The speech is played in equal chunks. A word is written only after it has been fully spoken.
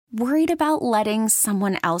Worried about letting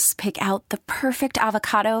someone else pick out the perfect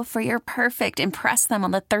avocado for your perfect impress them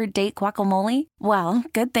on the third date guacamole? Well,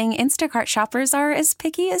 good thing Instacart shoppers are as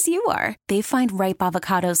picky as you are. They find ripe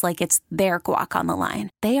avocados like it's their guac on the line.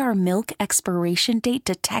 They are milk expiration date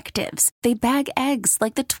detectives. They bag eggs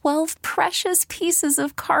like the 12 precious pieces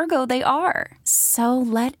of cargo they are. So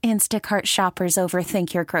let Instacart shoppers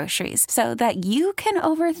overthink your groceries so that you can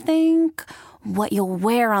overthink what you'll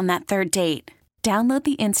wear on that third date. Download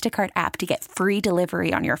the Instacart app to get free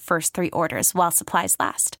delivery on your first 3 orders while supplies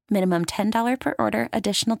last. Minimum $10 per order.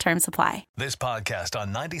 Additional terms apply. This podcast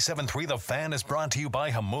on 97.3 The Fan is brought to you by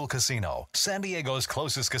Jamul Casino, San Diego's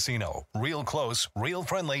closest casino. Real close, real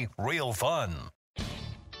friendly, real fun.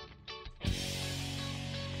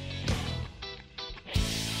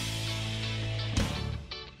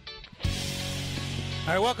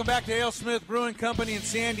 All right, welcome back to Ale Smith Brewing Company in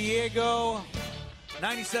San Diego.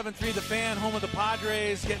 97.3 The Fan, home of the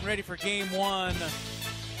Padres, getting ready for Game 1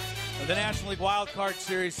 of the National League Wild Card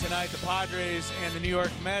Series tonight. The Padres and the New York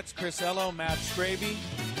Mets. Chris Ello, Matt Scraby,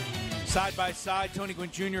 side by side. Tony Gwynn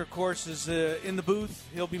Jr., of course, is in the booth.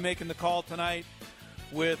 He'll be making the call tonight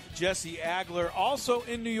with Jesse Agler. Also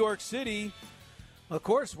in New York City, of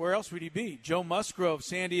course, where else would he be? Joe Musgrove,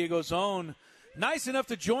 San Diego's own. Nice enough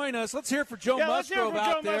to join us. Let's hear for Joe Musgrove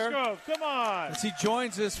out there. Musgrove. Come on. As he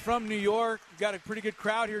joins us from New York. We've got a pretty good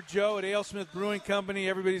crowd here, Joe, at Ale Smith Brewing Company.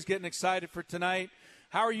 Everybody's getting excited for tonight.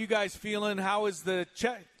 How are you guys feeling? How is the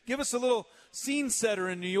give us a little scene setter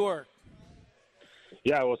in New York.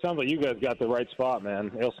 Yeah, well, it sounds like you guys got the right spot, man.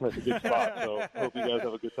 Ale Smith's a good spot, so hope you guys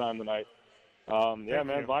have a good time tonight. Yeah,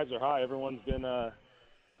 man, vibes are high. Everyone's been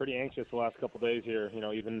pretty anxious the last couple of days here. You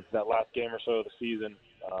know, even that last game or so of the season,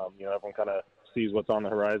 you know, everyone kind of sees what's on the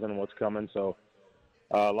horizon and what's coming. So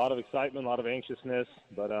a lot of excitement, a lot of anxiousness,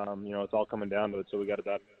 but, you know, it's all coming down to it. So we got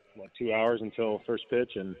about 2 hours until first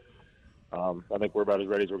pitch, and I think we're about as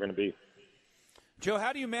ready as we're going to be. Joe,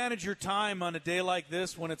 how do you manage your time on a day like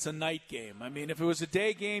this when it's a night game? I mean, if it was a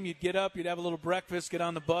day game, you'd get up, you'd have a little breakfast, get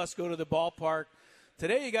on the bus, go to the ballpark.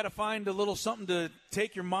 Today you got to find a little something to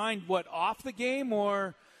take your mind, off the game,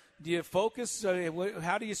 or do you focus?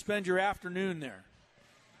 How do you spend your afternoon there?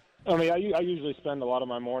 I mean, I usually spend a lot of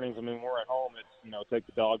my mornings. I mean, when we're at home, it's, you know, take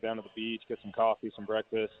the dog down to the beach, get some coffee, some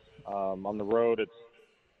breakfast. On the road, it's,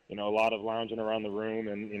 you know, a lot of lounging around the room,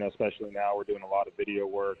 and, you know, especially now we're doing a lot of video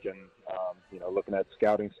work and, you know, looking at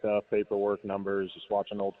scouting stuff, paperwork, numbers, just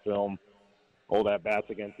watching old film, old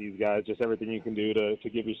at-bats against these guys, just everything you can do to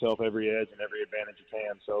give yourself every edge and every advantage you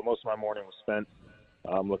can. So most of my morning was spent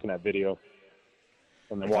looking at video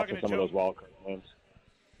and then watching some of those wild card games.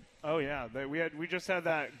 Oh, yeah. We just had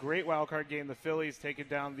that great wild card game, the Phillies taking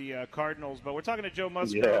down the Cardinals. But we're talking to Joe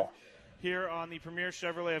Musgrove here on the Premier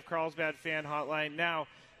Chevrolet of Carlsbad Fan Hotline. Now,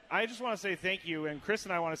 I just want to say thank you, and Chris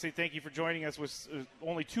and I want to say thank you for joining us with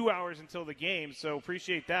only 2 hours until the game, so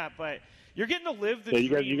appreciate that. But you're getting to live the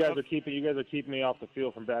dream. You guys are keeping me off the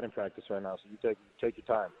field from batting practice right now, so you take your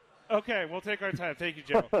time. Okay, we'll take our time. Thank you,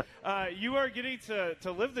 Joe. You are getting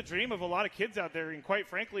to live the dream of a lot of kids out there, and quite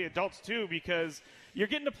frankly, adults too, because you're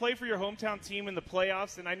getting to play for your hometown team in the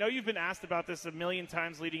playoffs. And I know you've been asked about this a million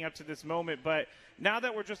times leading up to this moment, but now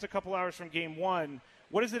that we're just a couple hours from Game 1,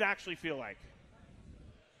 what does it actually feel like?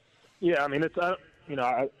 Yeah, I mean, it's you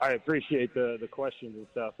know, I appreciate the questions and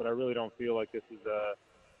stuff, but I really don't feel like this is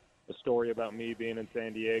a story about me being in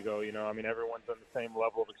San Diego. You know, I mean, everyone's on the same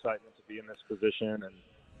level of excitement to be in this position,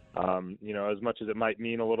 and you know, as much as it might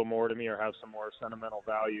mean a little more to me or have some more sentimental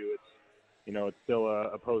value, it's, you know, it's still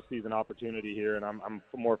a postseason opportunity here, and I'm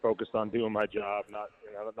more focused on doing my job, not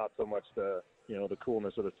so much the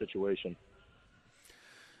coolness of the situation.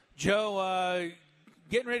 Joe,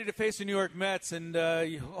 getting ready to face the New York Mets, and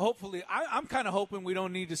hopefully, I'm kind of hoping we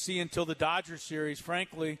don't need to see until the Dodgers series.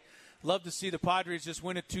 Frankly, love to see the Padres just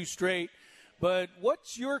win it 2 straight. But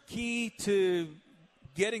what's your key to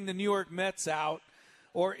getting the New York Mets out,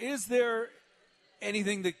 or is there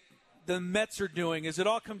anything that the Mets are doing? Does it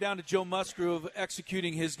all come down to Joe Musgrove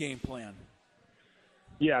executing his game plan?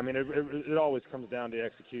 Yeah, I mean, it always comes down to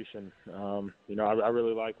execution. You know, I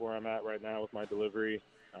really like where I'm at right now with my delivery.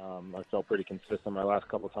 I felt pretty consistent my last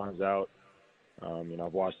couple times out. You know,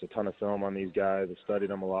 I've watched a ton of film on these guys. I've studied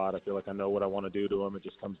them a lot. I feel like I know what I want to do to them. It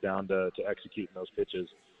just comes down to executing those pitches.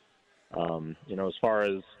 You know, as far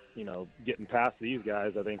as, you know, getting past these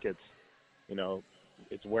guys, I think it's, you know,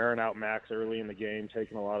 it's wearing out Max early in the game,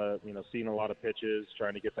 taking a lot of, you know, seeing a lot of pitches,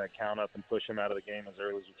 trying to get that count up and push him out of the game as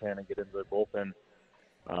early as you can and get into their bullpen.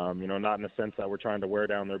 You know, not in the sense that we're trying to wear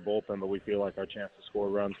down their bullpen, but we feel like our chance to score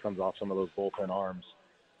runs comes off some of those bullpen arms.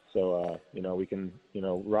 So, you know, we can, you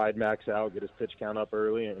know, ride Max out, get his pitch count up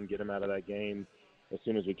early and get him out of that game, as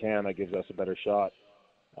soon as we can. That gives us a better shot.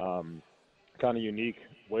 Kind of unique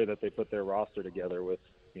way that they put their roster together with,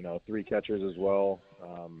 3 catchers as well.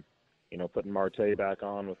 Putting Marte back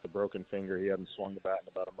on with the broken finger. He hadn't swung the bat in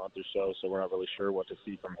about a month or so we're not really sure what to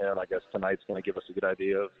see from him. I guess tonight's going to give us a good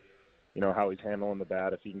idea of, how he's handling the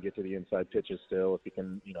bat, if he can get to the inside pitches still, if he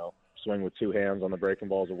can, swing with 2 hands on the breaking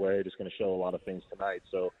balls away. Just going to show a lot of things tonight.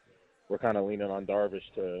 So we're kind of leaning on Darvish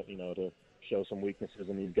to, to show some weaknesses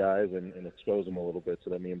in these guys and expose them a little bit so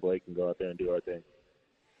that me and Blake can go out there and do our thing.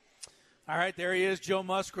 All right, there he is, Joe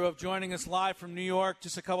Musgrove, joining us live from New York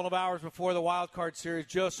just a couple of hours before the Wild Card Series.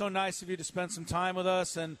 Joe, so nice of you to spend some time with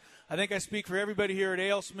us, and I think I speak for everybody here at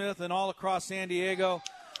AleSmith and all across San Diego.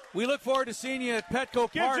 We look forward to seeing you at Petco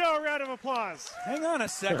Park. Give Joe a round of applause. Hang on a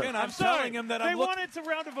second. I'm sorry. telling him that they wanted to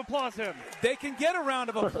round of applause him. They can get a round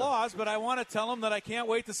of applause, but I want to tell him that I can't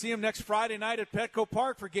wait to see him next Friday night at Petco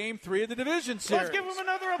Park for Game 3 of the Division Series. Let's give him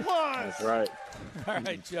another applause. That's right. All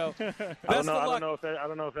right, Joe. I don't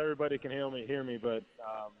know if everybody can hear me, but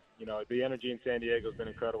the energy in San Diego has been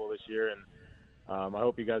incredible this year, and I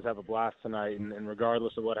hope you guys have a blast tonight. And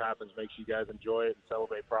regardless of what happens, make sure you guys enjoy it and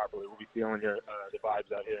celebrate properly. We'll be feeling the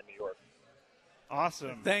vibes out here in New York.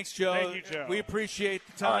 Awesome. Thanks, Joe. Thank you, Joe. We appreciate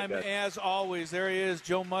the time, right, as always. There he is,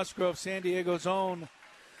 Joe Musgrove, San Diego's own.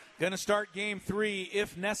 Going to start Game 3,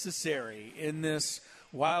 if necessary, in this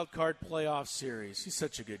wild card playoff series. He's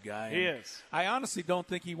such a good guy. He is. I honestly don't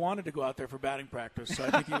think he wanted to go out there for batting practice, so I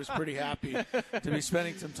think he was pretty happy to be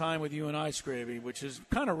spending some time with you and I, Scravy, which is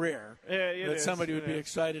kind of rare that somebody would be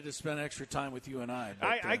excited to spend extra time with you and I.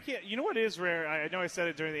 But, I can't. You know what is rare? I know I said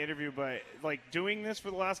it during the interview, but like doing this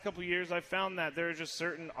for the last couple of years, I've found that there are just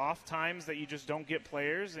certain off times that you just don't get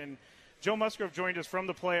players. And Joe Musgrove joined us from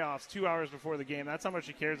the playoffs 2 hours before the game. That's how much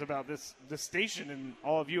he cares about this station and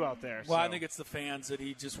all of you out there. Well, I think it's the fans that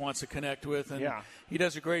he just wants to connect with, and yeah. He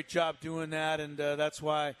does a great job doing that, and that's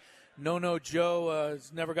why No Joe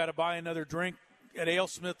has never got to buy another drink at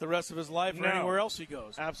AleSmith the rest of his life or anywhere else he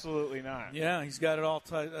goes. Absolutely not. Yeah, he's got it all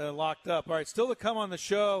locked up. All right, still to come on the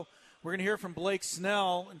show, we're going to hear from Blake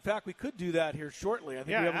Snell. In fact, we could do that here shortly. I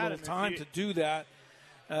think we have a little time to do that.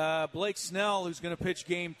 Blake Snell, who's going to pitch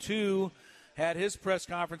Game 2, had his press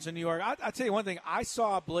conference in New York. I'll tell you one thing. I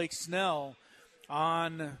saw Blake Snell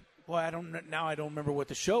on, I don't remember what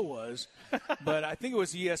the show was, but I think it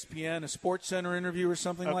was ESPN, a Sports Center interview or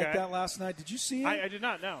something like that last night. Did you see it? I did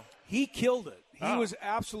not know. He killed it. He was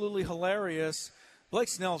absolutely hilarious. Blake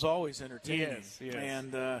Snell's always entertaining. He is.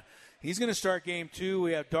 And he's going to start Game 2.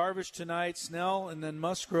 We have Darvish tonight, Snell, and then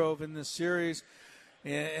Musgrove in this series.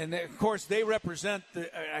 And of course, they represent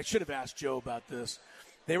I should have asked Joe about this.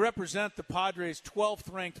 They represent the Padres'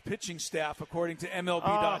 12th-ranked pitching staff, according to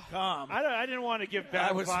MLB.com. I didn't want to give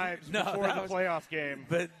bad vibes before the playoff game.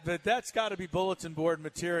 But that's got to be bulletin board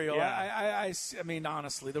material. Yeah. I mean,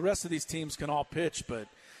 honestly, the rest of these teams can all pitch, but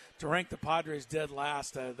to rank the Padres dead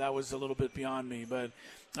last, that was a little bit beyond me. But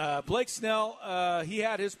Blake Snell, he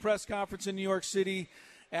had his press conference in New York City.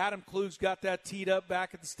 Adam Klug's got that teed up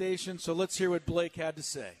back at the station, so let's hear what Blake had to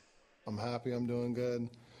say. I'm happy I'm doing good.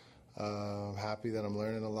 I'm happy that I'm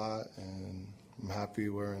learning a lot, and I'm happy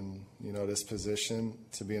we're in this position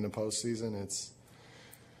to be in the postseason. It's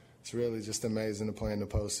really just amazing to play in the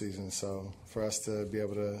postseason. So for us to be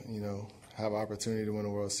able to have opportunity to win a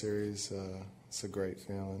World Series, it's a great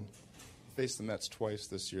feeling. Faced the Mets twice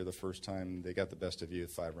this year. The first time they got the best of you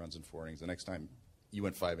with 5 runs in 4 innings. The next time you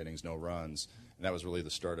went 5 innings, no runs, and that was really the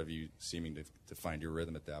start of you seeming to find your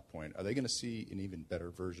rhythm at that point. Are they going to see an even better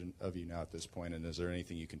version of you now at this point, and is there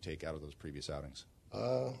anything you can take out of those previous outings?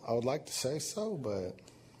 I would like to say so, but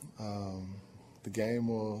the game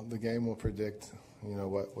will predict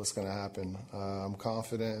what's going to happen. I'm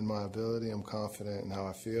confident in my ability. I'm confident in how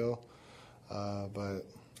I feel, but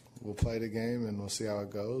we'll play the game and we'll see how it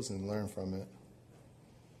goes and learn from it.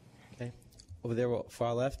 Okay, over there,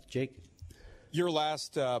 far left, Jake. Your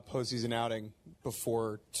last postseason outing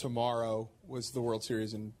before tomorrow was the World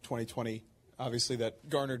Series in 2020. Obviously, that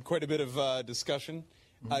garnered quite a bit of discussion.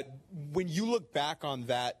 Mm-hmm. When you look back on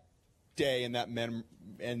that day and that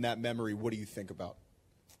memory, what do you think about?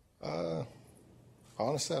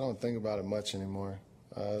 Honestly, I don't think about it much anymore.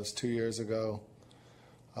 It was 2 years ago.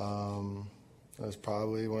 It was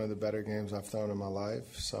probably one of the better games I've thrown in my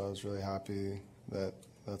life, so I was really happy that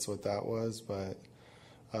that's what that was. But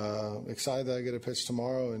excited that I get a pitch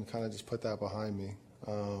tomorrow and kind of just put that behind me.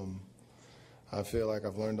 I feel like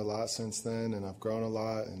I've learned a lot since then, and I've grown a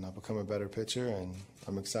lot, and I've become a better pitcher, and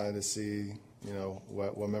I'm excited to see,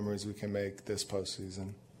 what memories we can make this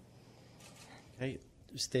postseason. Okay,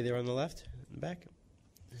 stay there on the left, in the back.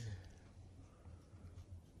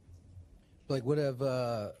 Blake, what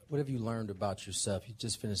have you learned about yourself? You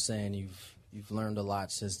just finished saying you've learned a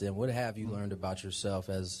lot since then. What have you learned about yourself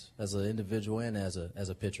as an individual and as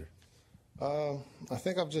a pitcher? I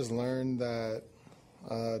think I've just learned that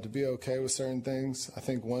to be okay with certain things. I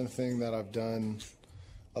think one thing that I've done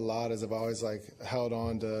a lot is I've always held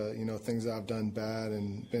on to things that I've done bad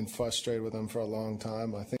and been frustrated with them for a long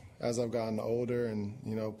time. I think as I've gotten older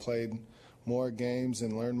and played more games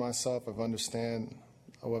and learned myself, I've understood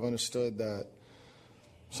that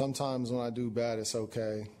sometimes when I do bad, it's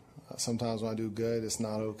okay. Sometimes when I do good, it's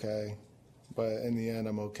not okay. But in the end,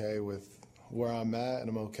 I'm okay with where I'm at, and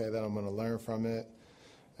I'm okay that I'm going to learn from it.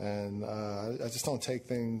 And I just don't take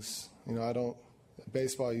things,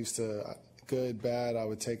 baseball used to, good, bad, I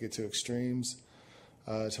would take it to extremes,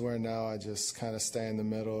 to where now I just kind of stay in the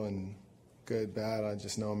middle, and good, bad, I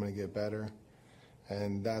just know I'm going to get better.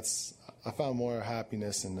 And I found more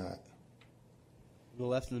happiness in that. The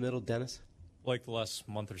left in the middle, Dennis? Like the last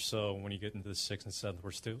month or so, when you get into the 6th and 7th,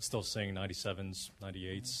 we're still seeing 97s,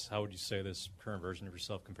 98s. How would you say this current version of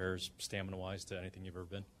yourself compares stamina-wise to anything you've ever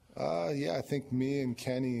been? Yeah, I think me and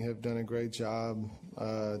Kenny have done a great job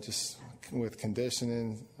just with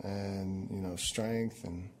conditioning and, strength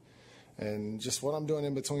and just what I'm doing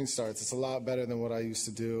in between starts. It's a lot better than what I used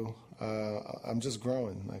to do. I'm just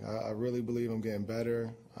growing. I really believe I'm getting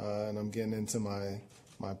better, and I'm getting into my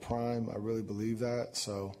prime. I really believe that.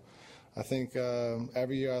 So I think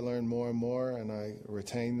every year I learn more and more, and I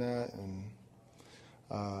retain that. And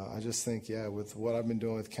I just think, with what I've been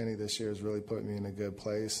doing with Kenny this year has really put me in a good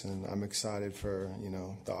place, and I'm excited for,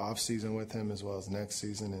 the off season with him as well as next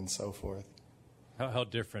season and so forth. How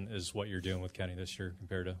different is what you're doing with Kenny this year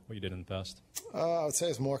compared to what you did in the past? I would say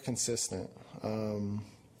it's more consistent.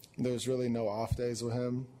 There's really no off days with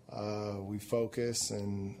him. We focus,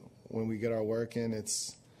 and when we get our work in,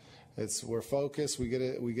 we're focused, we get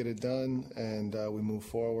it done, and we move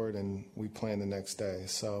forward, and we plan the next day.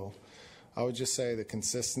 So I would just say the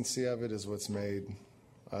consistency of it is what's made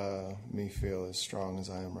me feel as strong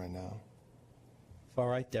as I am right now. Far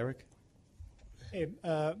right, Derek. Hey,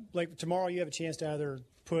 Blake, tomorrow you have a chance to either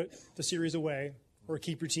put the series away or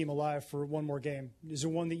keep your team alive for one more game. Is there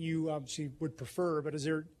one that you obviously would prefer, but is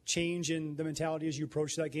there change in the mentality as you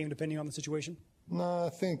approach that game depending on the situation? No, I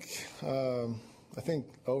think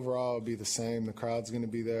overall it'll be the same. The crowd's going to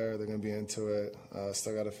be there. They're going to be into it.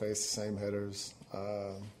 Still got to face the same hitters.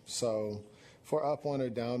 So if we're up one or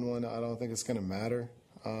down one, I don't think it's going to matter.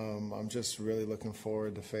 I'm just really looking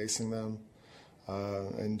forward to facing them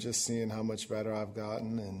and just seeing how much better I've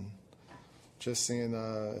gotten and just seeing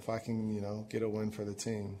if I can, get a win for the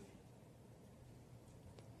team.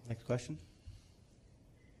 Next question.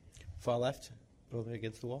 Far left, over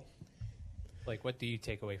against the wall. Like, what do you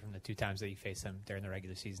take away from the 2 times that you faced them during the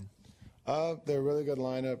regular season? They're a really good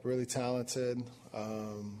lineup, really talented.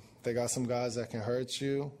 They got some guys that can hurt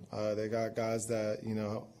you. They got guys that,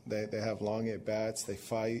 they have long at-bats. They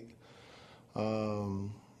fight.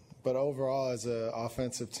 But overall, as an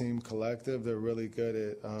offensive team collective, they're really good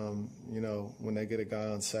at, when they get a guy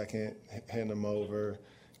on second, hitting them over,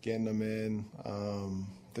 getting them in.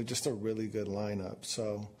 They're just a really good lineup.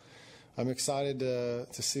 So I'm excited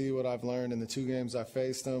to see what I've learned in the 2 games I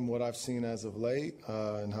faced them, what I've seen as of late,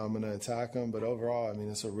 and how I'm going to attack them. But overall,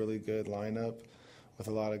 it's a really good lineup with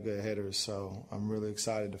a lot of good hitters. So I'm really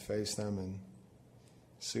excited to face them and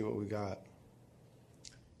see what we got.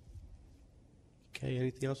 Okay,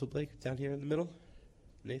 anything else with Blake down here in the middle?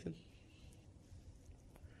 Nathan?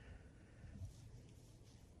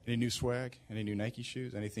 Any new swag? Any new Nike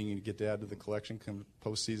shoes? Anything you get to add to the collection come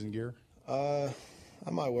postseason gear? I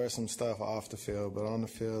might wear some stuff off the field, but on the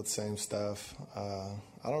field, same stuff.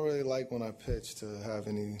 I don't really like when I pitch to have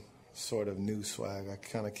any sort of new swag. I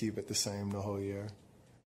kind of keep it the same the whole year.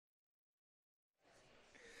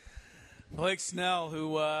 Blake Snell,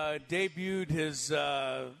 who debuted his,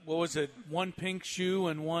 1 pink shoe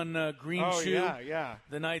and 1 green shoe. Yeah.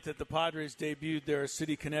 The night that the Padres debuted their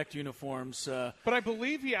City Connect uniforms. But I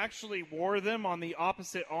believe he actually wore them on the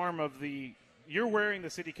opposite arm of the – you're wearing the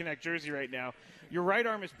City Connect jersey right now. Your right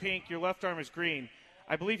arm is pink, your left arm is green.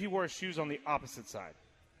 I believe he wore his shoes on the opposite side.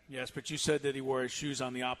 Yes, but you said that he wore his shoes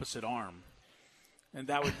on the opposite arm. And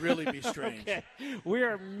that would really be strange. Okay. We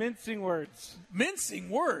are mincing words. Mincing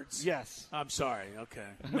words? Yes. I'm sorry. Okay.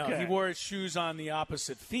 No, Okay. he wore his shoes on the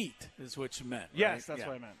opposite feet is what you meant. Yes, right? that's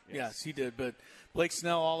what I meant. Yes, he did. But Blake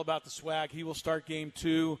Snell, all about the swag. He will start Game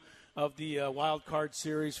 2 of the Wild Card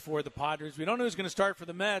Series for the Padres. We don't know who's going to start for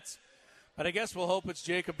the Mets, but I guess we'll hope it's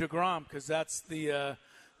Jacob deGrom because that's the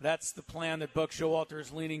plan that Buck Showalter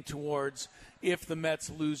is leaning towards if the Mets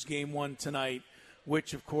lose Game 1 tonight,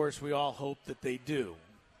 which, of course, we all hope that they do.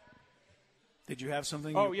 Did you have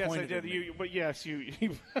something? Oh, you yes, I pointed did. at me? But yes, you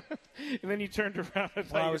and then you turned around.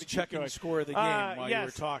 Well, I was checking the score of the game while you were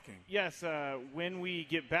talking. Yes, when we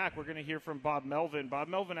get back, we're going to hear from Bob Melvin. Bob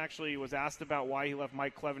Melvin actually was asked about why he left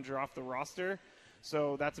Mike Clevenger off the roster.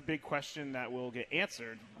 So that's a big question that will get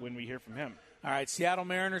answered when we hear from him. All right, Seattle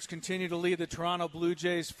Mariners continue to lead the Toronto Blue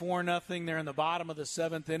Jays 4-0. They're in the bottom of the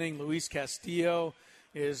 7th inning. Luis Castillo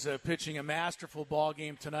is pitching a masterful ball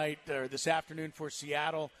game tonight, or this afternoon for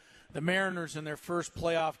Seattle. The Mariners in their first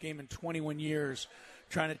playoff game in 21 years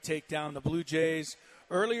trying to take down the Blue Jays.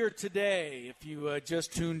 Earlier today, if you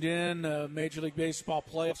just tuned in, Major League Baseball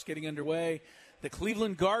playoffs getting underway. The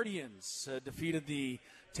Cleveland Guardians defeated the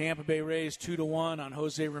Tampa Bay Rays 2-1 on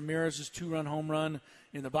Jose Ramirez's 2-run home run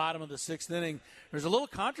in the bottom of the 6th inning. There's a little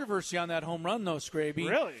controversy on that home run, though, Scraby.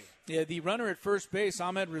 Really? Yeah, the runner at first base,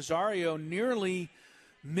 Ahmed Rosario, nearly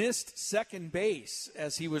missed second base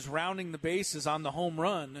as he was rounding the bases on the home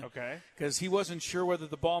run. Okay. Because he wasn't sure whether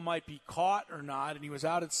the ball might be caught or not, and he was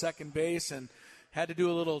out at second base and had to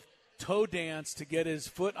do a little toe dance to get his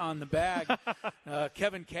foot on the bag.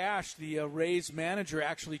 Kevin Cash, the Rays manager,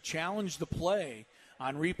 actually challenged the play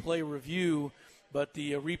on replay review, but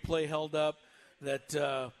the replay held up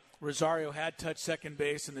that Rosario had touched second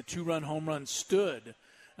base and the 2-run home run stood.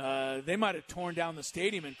 They might have torn down the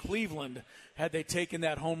stadium in Cleveland had they taken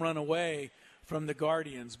that home run away from the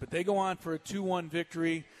Guardians. But they go on for a 2-1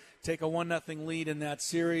 victory, take a 1-0 lead in that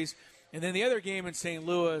series. And then the other game in St.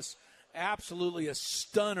 Louis, absolutely a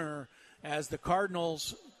stunner as the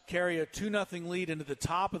Cardinals carry a 2-0 lead into the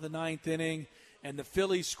top of the 9th inning, and the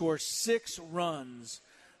Phillies score 6 runs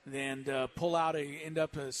and end up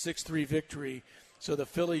a 6-3 victory. So the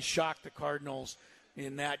Phillies shocked the Cardinals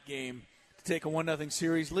in that game to take a 1-0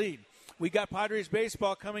 series lead. We got Padres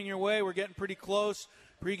baseball coming your way. We're getting pretty close.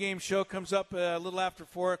 Pre-game show comes up a little after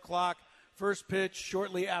 4 o'clock. First pitch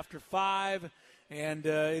shortly after 5. And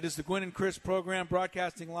it is the Gwynn and Chris program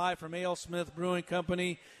broadcasting live from A.L. Smith Brewing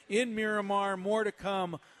Company in Miramar. More to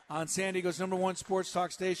come on San Diego's #1 sports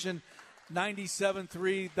talk station,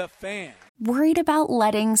 97.3 The Fan. Worried about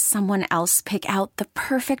letting someone else pick out the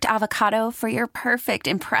perfect avocado for your perfect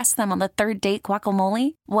impress them on the third date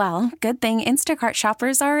guacamole? Well, good thing Instacart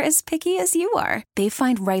shoppers are as picky as you are. They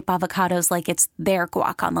find ripe avocados like it's their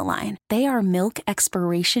guac on the line. They are milk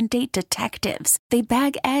expiration date detectives. They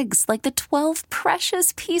bag eggs like the 12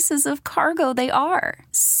 precious pieces of cargo they are.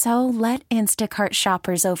 So let Instacart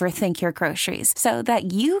shoppers overthink your groceries so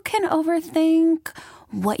that you can overthink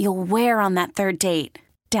what you'll wear on that third date.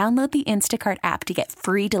 Download the Instacart app to get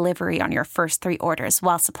free delivery on your first 3 orders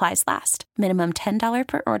while supplies last. Minimum $10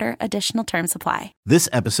 per order. Additional terms apply. This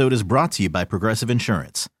episode is brought to you by Progressive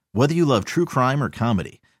Insurance. Whether you love true crime or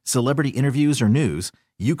comedy, celebrity interviews or news,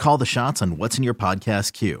 you call the shots on what's in your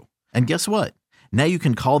podcast queue. And guess what? Now you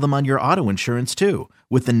can call them on your auto insurance too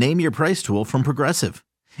with the Name Your Price tool from Progressive.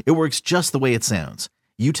 It works just the way it sounds.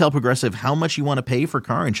 You tell Progressive how much you want to pay for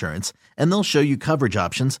car insurance, and they'll show you coverage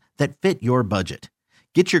options that fit your budget.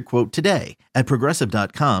 Get your quote today at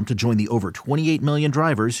Progressive.com to join the over 28 million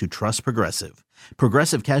drivers who trust Progressive.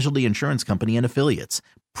 Progressive Casualty Insurance Company and Affiliates.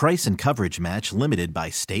 Price and coverage match limited by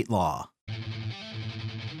state law.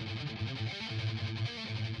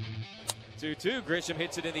 2-2. Grisham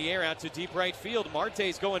hits it in the air out to deep right field.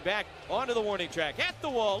 Marte's going back onto the warning track. At the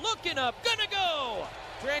wall, looking up, gonna go!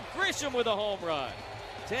 Trent Grisham with a home run.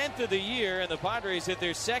 10th of the year, and the Padres hit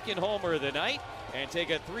their second homer of the night and take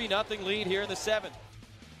a 3-0 lead here in the 7th.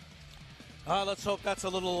 Let's hope that's a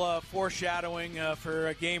little foreshadowing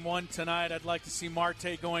for Game 1 tonight. I'd like to see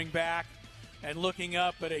Marte going back and looking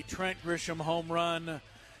up at a Trent Grisham home run.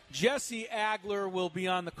 Jesse Agler will be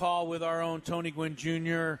on the call with our own Tony Gwynn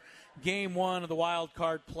Jr. Game 1 of the wild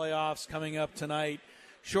card playoffs coming up tonight.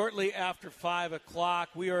 Shortly after 5 o'clock,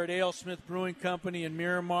 we are at A.L. Smith Brewing Company in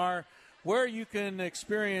Miramar, where you can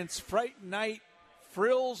experience Fright Night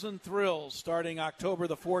Frills and Thrills starting October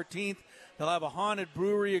the 14th. They'll have a haunted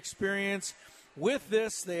brewery experience. With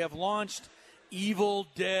this, they have launched Evil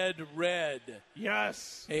Dead Red.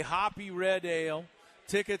 Yes. A hoppy red ale.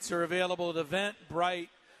 Tickets are available at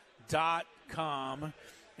eventbrite.com.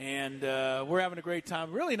 And we're having a great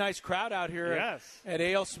time. Really nice crowd out here at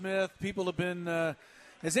A.L. Smith. People have been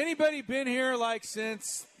has anybody been here like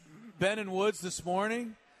since Ben and Woods this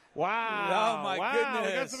morning? Wow. Oh, my goodness. We got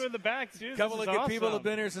goodness. some in the back, too. A couple of good people have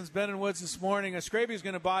been here since Ben and Woods this morning. Scraby's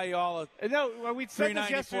going to buy you all a we said this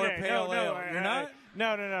yesterday. pale ale. You're not?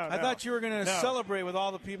 No. I thought you were going to celebrate with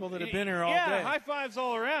all the people that have been here all day. Yeah, high fives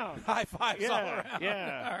all around. High fives all around.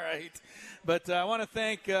 Yeah. All right. But I want to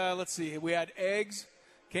thank, let's see, we had eggs,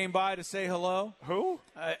 came by to say hello. Who?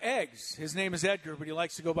 Eggs. His name is Edgar, but he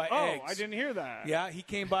likes to go by Oh, Eggs. I didn't hear that. Yeah, he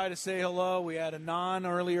came by to say hello. We had Anon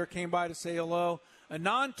earlier came by to say hello.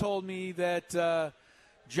 Anon told me that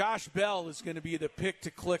Josh Bell is going to be the pick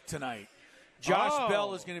to click tonight. Josh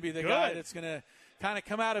Bell is going to be the guy that's going to kind of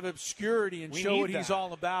come out of obscurity and show what he's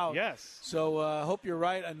all about. Yes. So I hope you're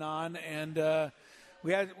right, Anon. And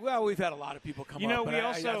we've had a lot of people come up. But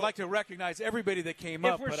I'd like to recognize everybody that came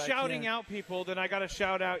up. If we're shouting out people, then I got to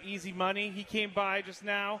shout out Easy Money. He came by just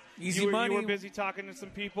now. Easy Money. You were busy talking to some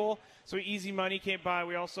people, so Easy Money came by.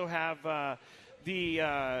 We also have the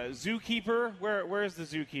zookeeper. Where is the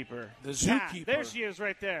zookeeper? The zookeeper. There she is,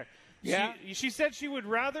 right there. Yeah. She said she would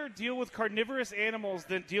rather deal with carnivorous animals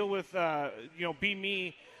than deal with be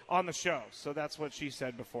me on the show. So that's what she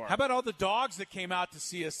said before. How about all the dogs that came out to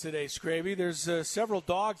see us today, Scraby? There's several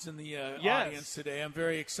dogs in the audience today. I'm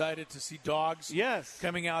very excited to see dogs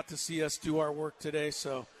coming out to see us do our work today.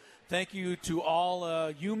 So thank you to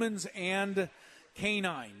all humans and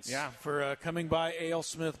canines for coming by Ale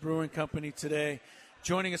Smith Brewing Company today,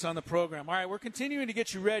 joining us on the program. All right, we're continuing to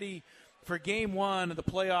get you ready for Game 1 of the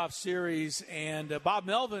playoff series. And Bob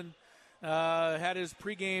Melvin had his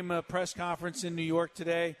pregame press conference in New York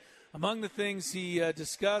today. Among the things he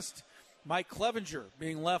discussed, Mike Clevenger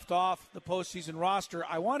being left off the postseason roster.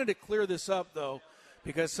 I wanted to clear this up, though,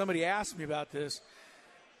 because somebody asked me about this.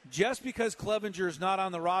 Just because Clevenger is not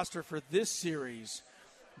on the roster for this series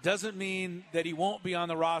doesn't mean that he won't be on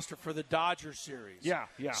the roster for the Dodgers series. Yeah.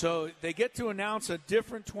 So they get to announce a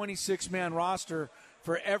different 26-man roster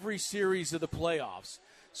for every series of the playoffs.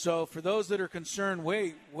 So for those that are concerned,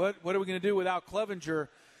 wait, what are we going to do without Clevenger?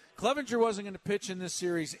 Clevenger wasn't going to pitch in this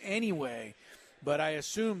series anyway, but I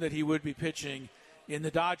assume that he would be pitching in the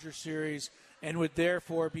Dodgers series and would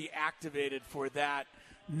therefore be activated for that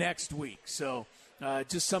next week. So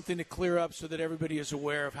just something to clear up so that everybody is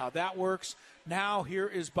aware of how that works. Now here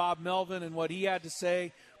is Bob Melvin and what he had to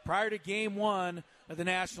say prior to Game 1 of the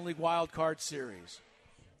National League Wild Card Series.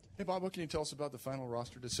 Hey, Bob, what can you tell us about the final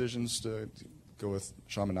roster decisions to go with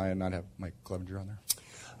Sean Manaea and not have Mike Clevenger on there?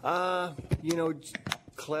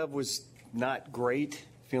 Clev was not great,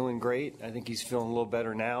 feeling great. I think he's feeling a little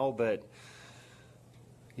better now, but,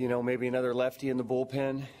 maybe another lefty in the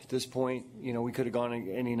bullpen at this point. We could have gone in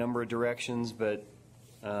any number of directions, but,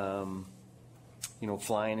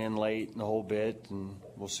 flying in late and the whole bit, and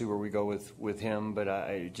we'll see where we go with him. But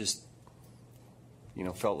I just,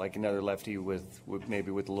 felt like another lefty with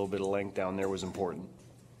maybe with a little bit of length down there was important.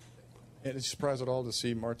 And is you surprised at all to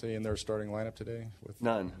see Marte in their starting lineup today?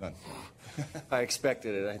 None. I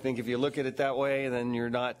expected it. I think if you look at it that way, then you're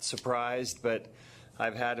not surprised. But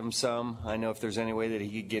I've had him some. I know if there's any way that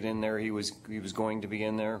he could get in there, he was going to be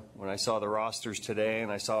in there. When I saw the rosters today,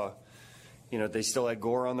 and I saw, they still had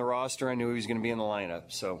Gore on the roster, I knew he was going to be in the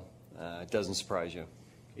lineup. So it doesn't surprise you.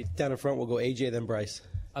 Down in front, we'll go AJ, then Bryce.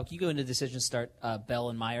 Can you go into the decision to start Bell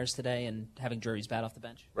and Myers today and having Drury's bat off the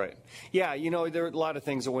bench? Right. Yeah, there are a lot of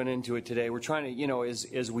things that went into it today. We're trying to,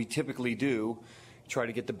 as we typically do, try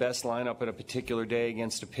to get the best lineup at a particular day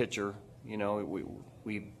against a pitcher.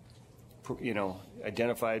 We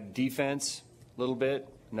identified defense a little bit,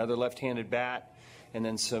 another left-handed bat, and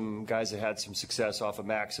then some guys that had some success off of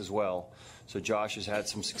Max as well. So Josh has had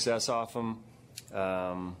some success off him.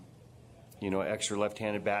 Extra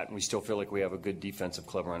left-handed bat, and we still feel like we have a good defensive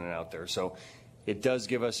club running out there. So it does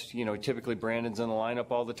give us, typically Brandon's in the lineup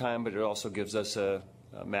all the time, but it also gives us a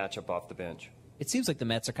matchup off the bench. It seems like the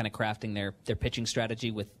Mets are kind of crafting their pitching strategy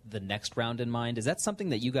with the next round in mind. Is that something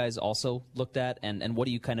that you guys also looked at, and what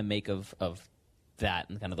do you kind of make of that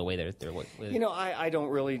and kind of the way they're I don't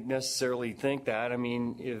really necessarily think that. I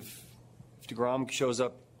mean, if DeGrom shows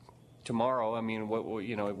up tomorrow, I mean,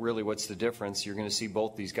 really what's the difference? You're going to see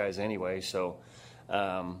both these guys anyway. So,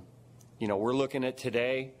 we're looking at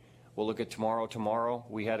today. We'll look at tomorrow.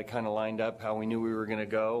 We had it kind of lined up how we knew we were going to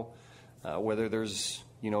go, whether there's,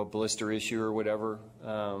 a blister issue or whatever.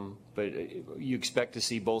 But you expect to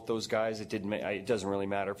see both those guys. It doesn't really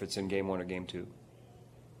matter if it's in Game 1 or Game 2.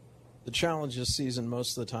 The challenge this season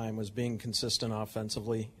most of the time was being consistent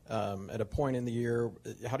offensively. At a point in the year,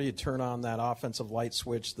 how do you turn on that offensive light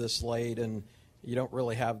switch this late, and you don't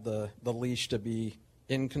really have the leash to be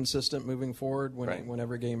inconsistent moving forward when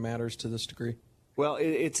every game matters to this degree? Well,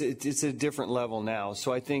 it's a different level now.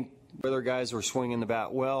 So I think other guys were swinging the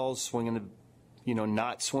bat well,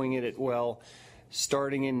 not swinging it well.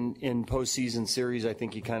 Starting in postseason series, I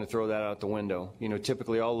think you kind of throw that out the window.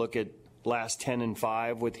 Typically I'll look at last 10 and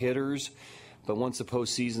 5 with hitters, but once the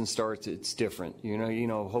postseason starts, it's different.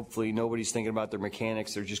 Hopefully nobody's thinking about their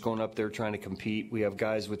mechanics. They're just going up there trying to compete. We have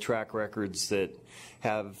guys with track records that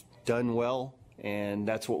have done well and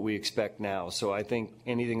that's what we expect now. So I think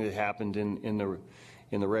anything that happened in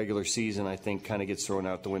the regular season, I think, kind of gets thrown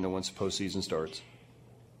out the window once the postseason starts.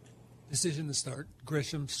 Decision to start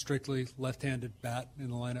Grisham, strictly left-handed bat in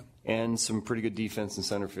the lineup, and some pretty good defense in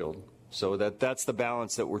center field. So that's the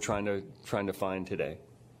balance that we're trying to find today.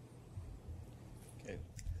 Okay.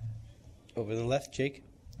 Over the left, Jake.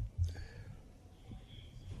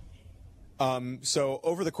 So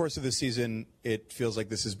over the course of the season, it feels like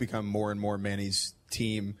this has become more and more Manny's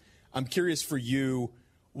team. I'm curious for you,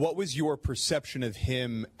 what was your perception of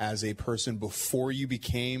him as a person before you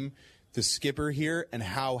became the skipper here, and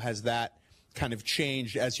how has that kind of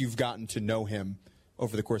changed as you've gotten to know him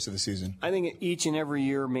over the course of the season? I think each and every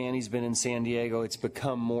year Manny's been in San Diego, it's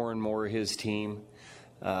become more and more his team.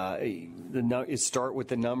 It start with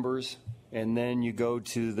the numbers, and then you go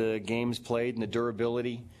to the games played and the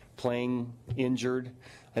durability, playing injured.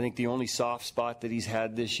 I think the only soft spot that he's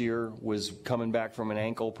had this year was coming back from an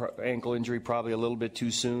ankle injury, probably a little bit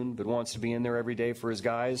too soon, but wants to be in there every day for his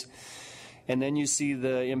guys. And then you see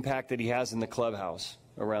the impact that he has in the clubhouse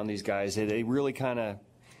around these guys. It really kind of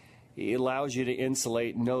allows you to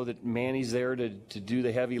insulate and know that Manny's there to do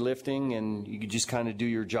the heavy lifting, and you can just kind of do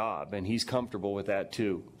your job, and he's comfortable with that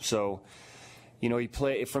too. So,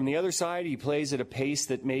 he from the other side, he plays at a pace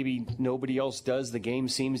that maybe nobody else does. The game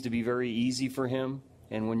seems to be very easy for him,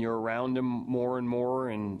 and when you're around him more and more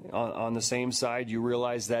and on the same side, you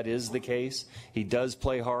realize that is the case. He does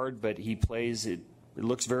play hard, but he plays it. It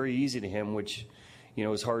looks very easy to him, which,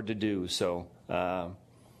 is hard to do. So,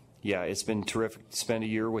 it's been terrific to spend a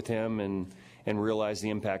year with him and realize the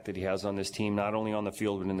impact that he has on this team, not only on the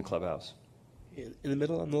field but in the clubhouse. In the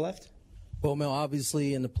middle on the left? Well, Mel,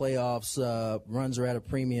 obviously in the playoffs, runs are at a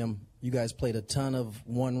premium. You guys played a ton of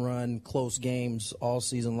one-run, close games all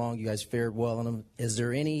season long. You guys fared well in them. Is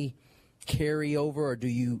there any carryover, or do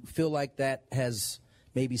you feel like that has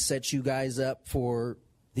maybe set you guys up for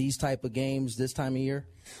these type of games this time of year?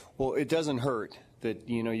 Well, it doesn't hurt that,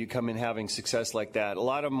 you come in having success like that. A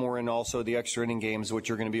lot of them were in also the extra inning games, which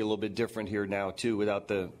are going to be a little bit different here now, too, without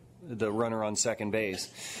the runner on second base.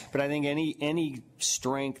 But I think any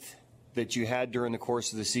strength that you had during the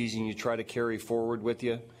course of the season, you try to carry forward with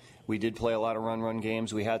you. We did play a lot of run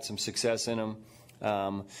games. We had some success in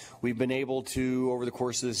them. We've been able to, over the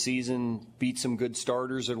course of the season, beat some good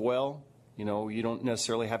starters as well. You don't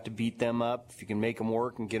necessarily have to beat them up. If you can make them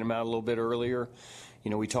work and get them out a little bit earlier.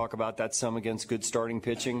 We talk about that some against good starting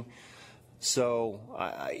pitching. So,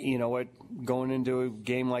 going into a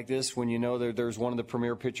game like this, when there's one of the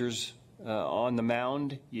premier pitchers on the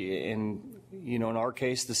mound, and, in our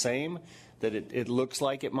case, the same, that it looks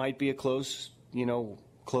like it might be a close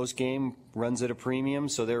game, runs at a premium.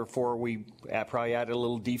 So, therefore, we probably added a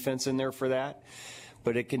little defense in there for that.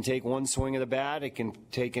 But it can take one swing of the bat. It can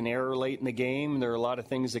take an error late in the game. There are a lot of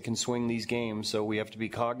things that can swing these games, so we have to be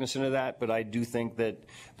cognizant of that. But I do think that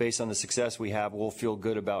based on the success we have, we'll feel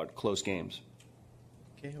good about close games.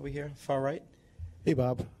 Okay, over here, far right. Hey,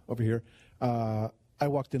 Bob, over here. I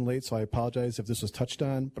walked in late, so I apologize if this was touched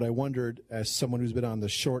on, but I wondered, as someone who's been on the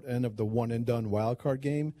short end of the one-and-done wild card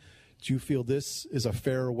game, do you feel this is a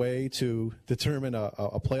fair way to determine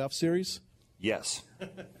a playoff series? Yes.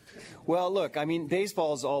 Well, look,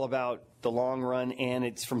 baseball is all about the long run, and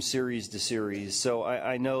it's from series to series. So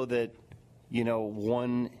I know that,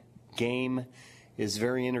 one game is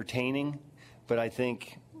very entertaining, but I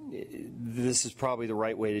think this is probably the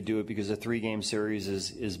right way to do it because a 3-game series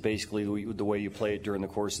is basically the way you play it during the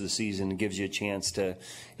course of the season. It gives you a chance to,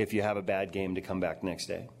 if you have a bad game, to come back next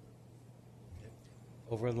day.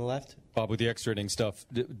 Over on the left. Bob, with the extra inning stuff,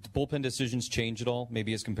 do bullpen decisions change at all,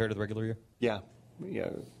 maybe as compared to the regular year? Yeah.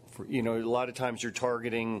 A lot of times you're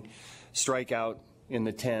targeting strikeout in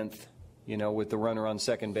the 10th, with the runner on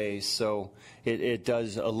second base. So it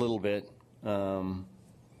does a little bit.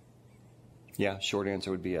 Short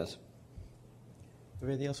answer would be yes.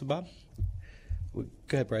 Anything else for Bob? Go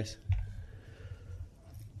ahead, Bryce.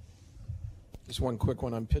 Just one quick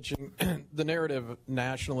one on pitching. The narrative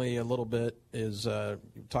nationally a little bit is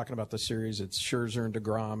talking about the series. It's Scherzer and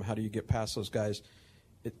DeGrom. How do you get past those guys?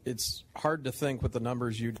 It's hard to think with the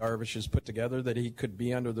numbers Darvish has put together that he could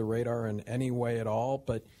be under the radar in any way at all.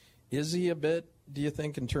 But is he a bit, do you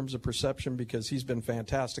think, in terms of perception? Because he's been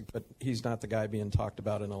fantastic, but he's not the guy being talked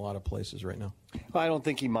about in a lot of places right now. Well, I don't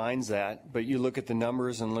think he minds that. But you look at the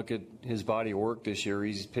numbers and look at his body of work this year.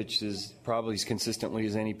 He's pitched probably as consistently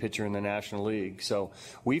as any pitcher in the National League. So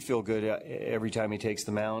we feel good every time he takes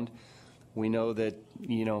the mound. We know that,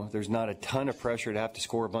 there's not a ton of pressure to have to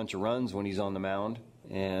score a bunch of runs when he's on the mound.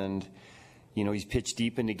 And, he's pitched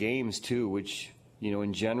deep into games, too, which,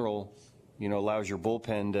 in general, allows your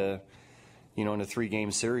bullpen in a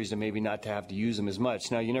 3-game series, and maybe not to have to use them as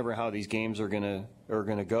much. Now, you never know how these games are gonna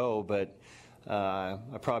go, but I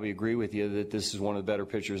probably agree with you that this is one of the better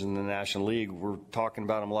pitchers in the National League. We're talking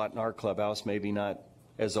about him a lot in our clubhouse, maybe not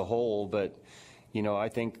as a whole, but I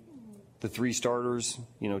think the 3 starters,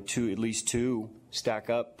 at least 2 stack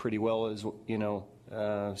up pretty well, as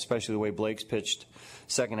especially the way Blake's pitched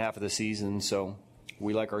second half of the season. So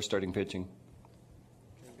we like our starting pitching.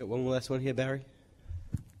 Got one last one here, Barry.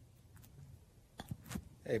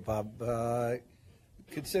 Hey, Bob.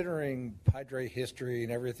 Considering Padre history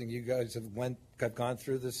and everything you guys have gone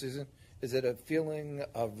through this season, is it a feeling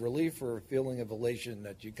of relief or a feeling of elation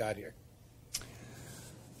that you got here?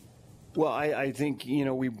 Well, I think,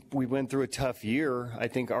 we went through a tough year. I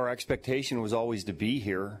think our expectation was always to be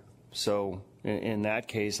here. So in that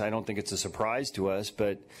case, I don't think it's a surprise to us.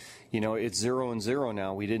 But, it's 0-0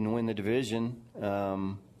 now. We didn't win the division.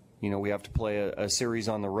 We have to play a series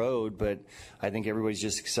on the road, but I think everybody's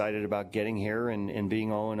just excited about getting here and being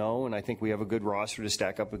 0-0, and I think we have a good roster to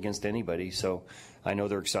stack up against anybody, so I know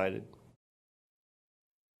they're excited.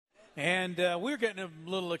 And we're getting a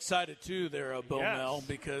little excited, too, there, Bo Mel,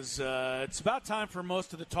 because it's about time for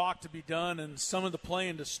most of the talk to be done and some of the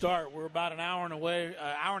playing to start. We're about an hour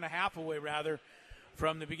and a half away,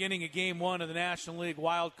 from the beginning of Game 1 of the National League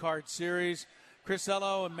Wild Card Series. Chris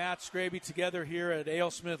Ello and Matt Scraby together here at Ale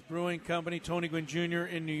Smith Brewing Company, Tony Gwynn Jr.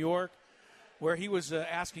 in New York, where he was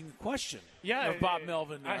asking a question of Bob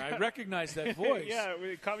Melvin there. I recognize that voice. Yeah,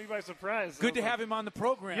 it caught me by surprise. Good to have him on the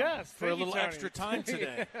program for a little extra time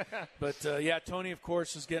today. But, Tony, of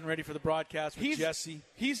course, is getting ready for the broadcast with Jesse.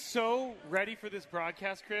 He's so ready for this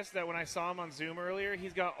broadcast, Chris, that when I saw him on Zoom earlier,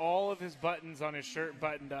 he's got all of his buttons on his shirt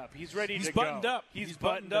buttoned up. He's ready to go. He's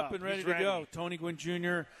buttoned up and ready to go. Tony Gwynn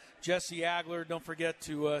Jr., Jesse Agler. Don't forget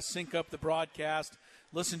to sync up the broadcast.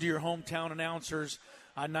 Listen to your hometown announcers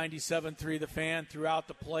on 97.3 The Fan throughout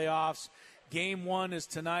the playoffs. Game 1 is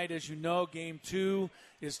tonight, as you know. Game 2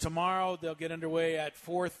 is tomorrow. They'll get underway at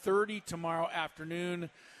 4:30 tomorrow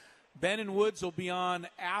afternoon. Ben and Woods will be on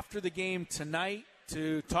after the game tonight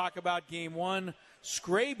to talk about Game 1.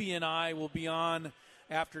 Scraby and I will be on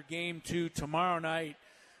after Game 2 tomorrow night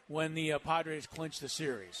when the Padres clinch the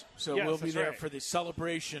series. So we'll be there for the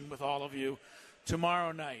celebration with all of you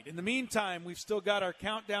tomorrow night. In the meantime, we've still got our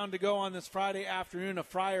countdown to go on this Friday afternoon, a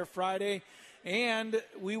Friar Friday, and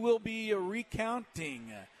we will be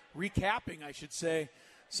recapping,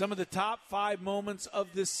 some of the top 5 moments of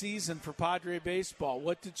this season for Padre baseball.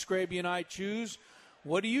 What did Scraby and I choose?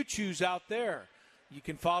 What do you choose out there? You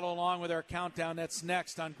can follow along with our countdown. That's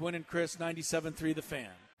next on Gwynn and Chris, 97.3 The Fan.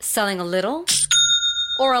 Selling a little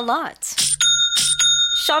or a lot?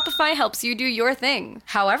 Shopify helps you do your thing,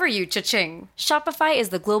 however you cha-ching. Shopify is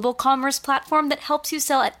the global commerce platform that helps you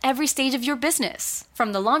sell at every stage of your business.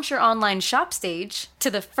 From the launch your online shop stage,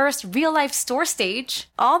 to the first real-life store stage,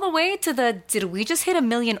 all the way to the did we just hit 1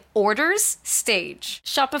 million orders stage.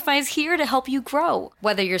 Shopify's here to help you grow.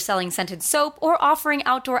 Whether you're selling scented soap or offering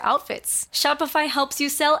outdoor outfits, Shopify helps you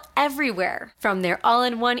sell everywhere. From their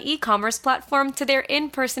all-in-one e-commerce platform to their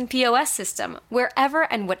in-person POS system, wherever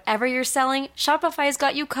and whatever you're selling, Shopify's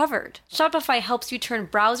got you covered. Shopify helps you turn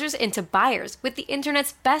browsers into buyers with the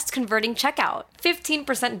internet's best converting checkout.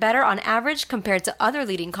 15% better on average compared to other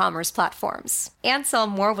leading commerce platforms. And sell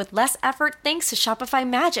more with less effort thanks to Shopify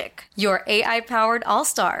Magic, your AI-powered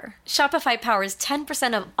all-star. Shopify powers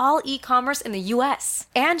 10% of all e-commerce in the U.S.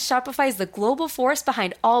 And Shopify is the global force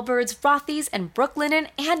behind Allbirds, Rothy's, and Brooklinen,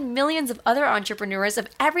 and millions of other entrepreneurs of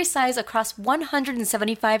every size across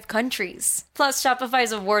 175 countries. Plus,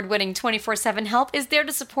 Shopify's award-winning 24/7 help is there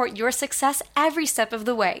to support your success every step of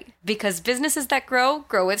the way. Because businesses that grow,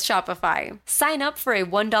 grow with Shopify. Sign up for a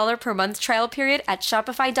 $1 per month trial period at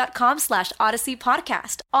shopify.com/Odyssey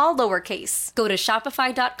Podcast, all lowercase. Go to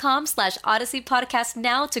shopify.com/Odyssey Podcast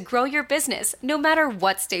now to grow your business, no matter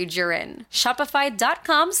what stage you're in.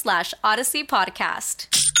 Shopify.com/Odyssey Podcast.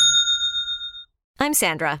 I'm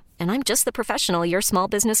Sandra, and I'm just the professional your small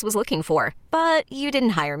business was looking for. But you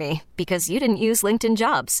didn't hire me because you didn't use LinkedIn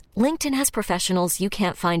Jobs. LinkedIn has professionals you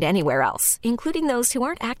can't find anywhere else, including those who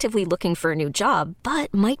aren't actively looking for a new job,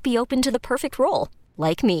 but might be open to the perfect role,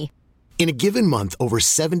 like me. In a given month, over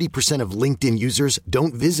 70% of LinkedIn users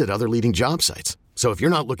don't visit other leading job sites. So if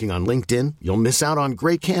you're not looking on LinkedIn, you'll miss out on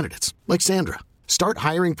great candidates like Sandra. Start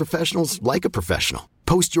hiring professionals like a professional.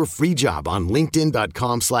 Post your free job on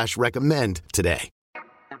linkedin.com/recommend today.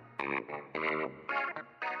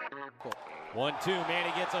 1-2,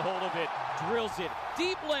 Manny gets a hold of it, drills it,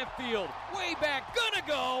 deep left field, way back, gonna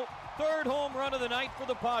go! Third home run of the night for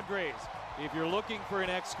the Padres. If you're looking for an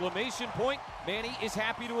exclamation point, Manny is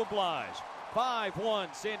happy to oblige.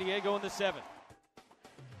 5-1 San Diego in the 7th.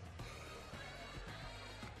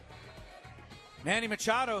 Manny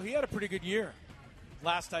Machado, he had a pretty good year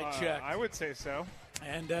last I checked. I would say so.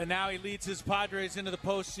 And now he leads his Padres into the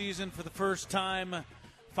postseason for the first time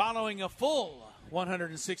following a full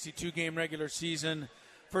 162-game regular season.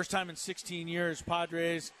 First time in 16 years.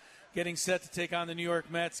 Padres getting set to take on the New York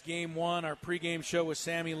Mets. Game 1, our pregame show with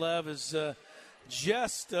Sammy Lev is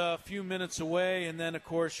just a few minutes away. And then, of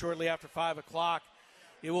course, shortly after 5 o'clock,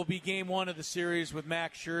 it will be Game 1 of the series with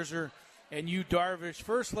Max Scherzer and Yu Darvish.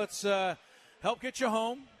 First, let's help get you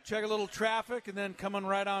home, check a little traffic, and then coming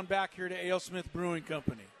right on back here to A.L. Smith Brewing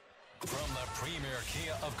Company. From the Premier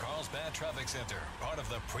Kia of Carlsbad Traffic Center, part of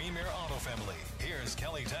the Premier Auto family, here's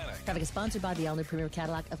Kelly Tannick. Traffic is sponsored by the all-new Premier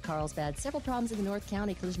Cadillac of Carlsbad. Several problems in the North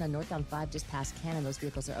County. Collision on northbound 5 just past Cannon. Those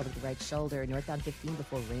vehicles are over to the right shoulder. Northbound 15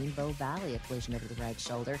 before Rainbow Valley, a collision over to the right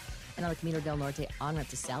shoulder. And on the Camino del Norte on-ramp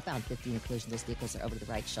to southbound 15, a collision. Those vehicles are over to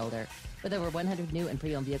the right shoulder. With over 100 new and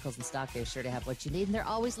pre-owned vehicles in stock, they're sure to have what you need. And they're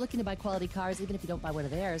always looking to buy quality cars, even if you don't buy one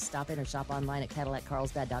of theirs. Stop in or shop online at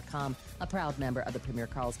CadillacCarlsbad.com, a proud member of the Premier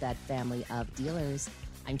Carlsbad family of dealers.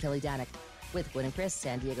 I'm Kelly Danek with Gwen and Chris,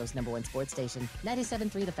 San Diego's #1 sports station,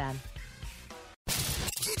 97.3 The Fan.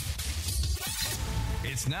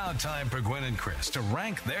 It's now time for Gwen and Chris to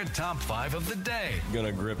rank their top 5 of the day.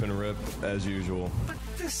 Gonna grip and rip as usual. But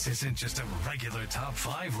this isn't just a regular top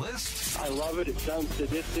 5 list. I love it. It sounds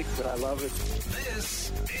sadistic, but I love it.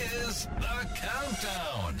 This is The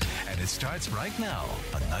Countdown. And it starts right now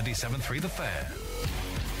on 97.3 The Fan.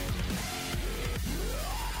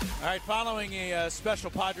 All right, following a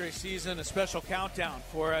special Padres season, a special countdown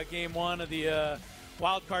for Game 1 of the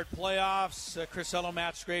Wild Card playoffs. Chris Ello,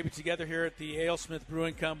 Matt Scraby together here at the A.L. Smith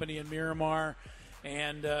Brewing Company in Miramar.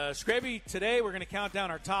 And Scraby, today we're going to count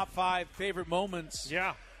down our top 5 favorite moments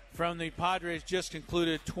from the Padres just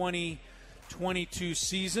concluded 2022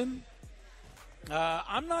 season.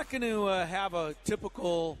 I'm not going to have a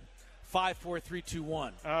typical 5, 4, 3, 2,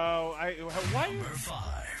 1. Why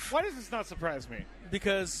does this not surprise me?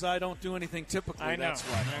 Because I don't do anything typically. I know. That's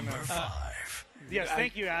why. Number 5. Yes,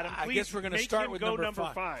 thank you, Adam. I guess we're going to start with number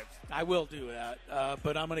 5. I will do that,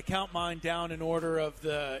 but I'm going to count mine down in order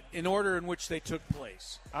in which they took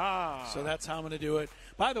place. So that's how I'm going to do it.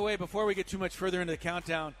 By the way, before we get too much further into the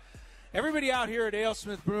countdown, everybody out here at A.L.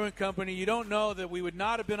 Smith Brewing Company, you don't know that we would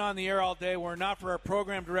not have been on the air all day were it not for our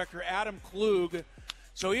program director, Adam Klug.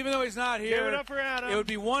 So even though he's not here, give it up for Adam. It would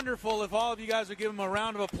be wonderful if all of you guys would give him a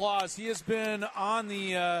round of applause. He has been on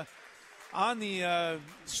the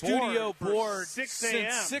studio board since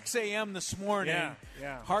 6 a.m. this morning.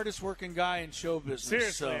 Yeah. Hardest working guy in show business.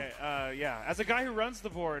 Seriously, As a guy who runs the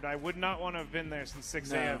board, I would not want to have been there since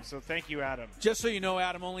 6 a.m., so thank you, Adam. Just so you know,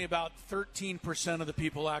 Adam, only about 13% of the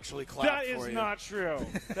people actually clapped That for you. That is not true.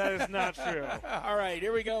 That is not true. All right,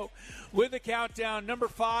 here we go with the countdown. Number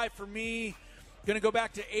 5 for me, going to go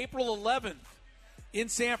back to April 11th in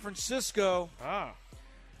San Francisco.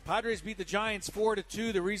 Padres beat the Giants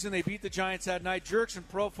 4-2. The reason they beat the Giants that night, Jurickson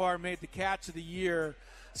Profar made the catch of the year,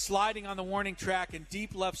 sliding on the warning track in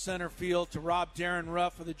deep left center field to rob Darren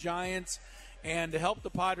Ruff of the Giants and to help the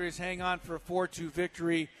Padres hang on for a 4-2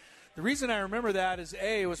 victory. The reason I remember that is,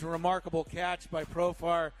 A, it was a remarkable catch by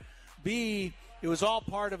Profar. B, it was all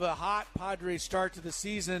part of a hot Padres start to the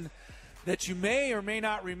season that you may or may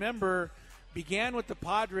not remember began with the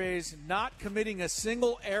Padres not committing a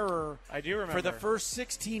single error for the first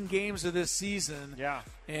 16 games of this season. Yeah.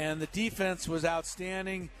 And the defense was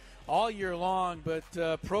outstanding all year long, but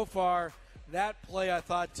Profar, that play I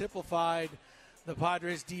thought typified the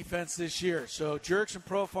Padres defense this year. So Jurickson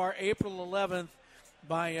Profar, April 11th,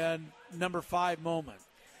 my number 5 moment.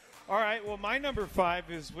 All right, well, my number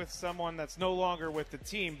 5 is with someone that's no longer with the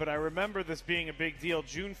team, but I remember this being a big deal.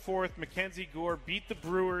 June 4th, Mackenzie Gore beat the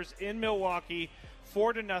Brewers in Milwaukee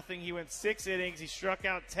 4-0. He went 6 innings. He struck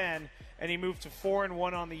out 10, and he moved to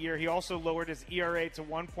 4-1 on the year. He also lowered his ERA to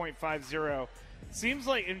 1.50. Seems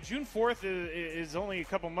like, and June 4th is only a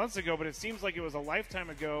couple months ago, but it seems like it was a lifetime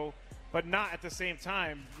ago, but not at the same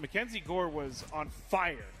time. Mackenzie Gore was on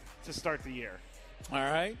fire to start the year. All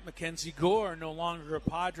right, Mackenzie Gore, no longer a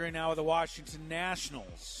Padre, now with the Washington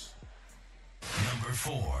Nationals. Number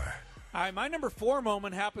 4. All right, my number 4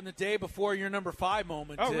 moment happened the day before your number 5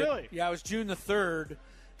 moment. Oh, really? Yeah, it was June the 3rd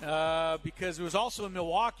because it was also in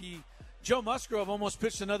Milwaukee. Joe Musgrove almost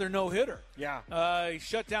pitched another no-hitter. Yeah. He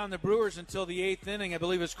shut down the Brewers until the 8th inning. I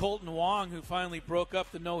believe it was Colton Wong who finally broke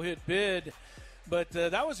up the no-hit bid. But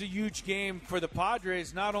that was a huge game for the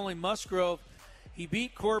Padres. Not only Musgrove, he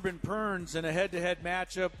beat Corbin Burnes in a head-to-head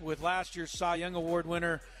matchup with last year's Cy Young Award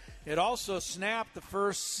winner. It also snapped the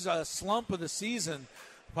first slump of the season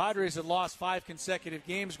Padres had lost 5 consecutive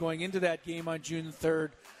games going into that game on June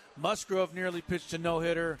 3rd. Musgrove nearly pitched a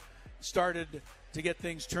no-hitter, started to get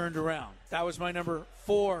things turned around. That was my number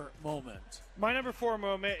 4 moment. My number 4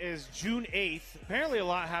 moment is June 8th. Apparently a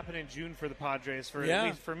lot happened in June for the Padres, at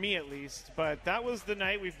least for me at least. But that was the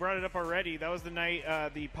night, we've brought it up already, that was the night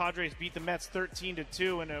the Padres beat the Mets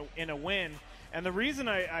 13-2 in a win. And the reason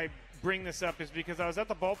I bring this up is because I was at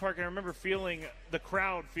the ballpark and I remember the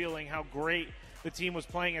crowd feeling how great the team was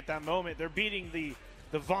playing at that moment. They're beating the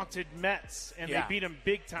vaunted Mets, and they beat them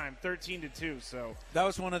big time, 13-2. So that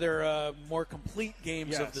was one of their more complete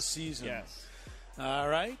games of the season. Yes. All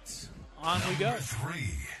right, on we go.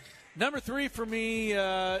 Number 3 for me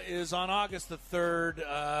is on August the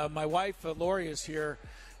 3rd. My wife, Lori, is here.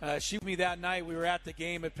 She with me that night. We were at the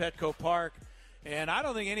game at Petco Park, and I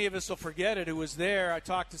don't think any of us will forget it who was there. I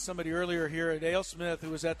talked to somebody earlier here at AleSmith who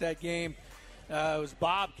was at that game. It was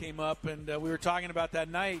Bob came up, and we were talking about that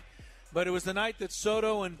night. But it was the night that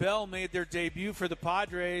Soto and Bell made their debut for the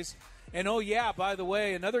Padres. And, oh, yeah, by the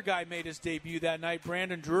way, another guy made his debut that night,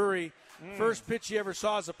 Brandon Drury. First pitch he ever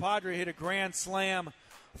saw as a Padre, hit a grand slam.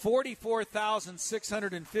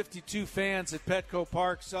 44,652 fans at Petco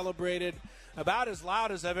Park celebrated about as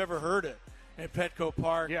loud as I've ever heard it at Petco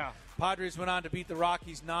Park. Yeah. Padres went on to beat the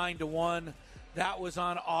Rockies 9-1. That was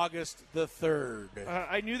on August the 3rd.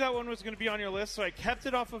 I knew that one was going to be on your list, so I kept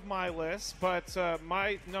it off of my list. But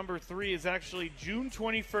my number 3 is actually June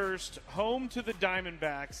 21st, home to the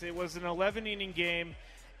Diamondbacks. It was an 11-inning game,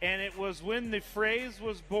 and it was when the phrase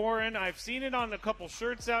was born. I've seen it on a couple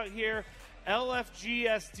shirts out here.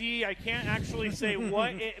 LFGSD. I can't actually say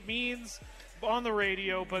what it means on the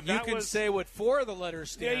radio, but you can say what 4 of the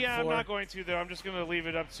letters stand for. Yeah, I'm not going to, though. I'm just going to leave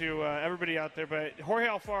it up to everybody out there. But Jorge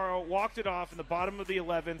Alfaro walked it off in the bottom of the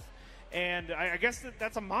 11th, and I guess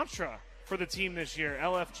that's a mantra for the team this year,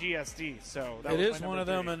 LFGSD. So that it was is my one of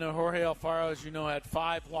 3. them, and Jorge Alfaro, as you know, had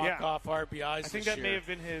 5 walk-off RBIs I think that may have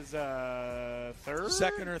been his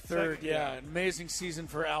second or third. Yeah, amazing season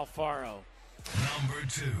for Alfaro. Number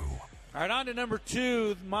 2. All right, on to number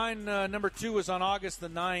 2. Mine, number 2 was on August the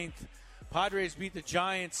 9th. Padres beat the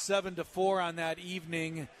Giants 7-4 on that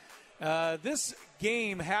evening. This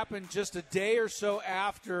game happened just a day or so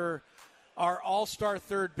after our all-star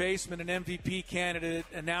third baseman and MVP candidate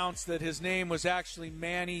announced that his name was actually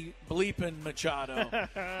Manny Bleepin Machado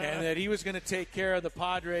and that he was going to take care of the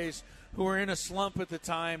Padres, who were in a slump at the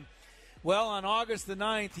time. Well, on August the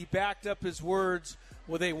 9th, he backed up his words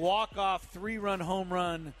with a walk-off 3-run home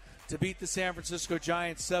run to beat the San Francisco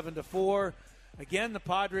Giants 7-4. Again, the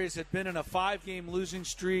Padres had been in a 5-game losing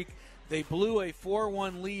streak. They blew a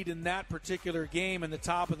 4-1 lead in that particular game in the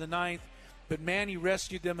top of the 9th, but Manny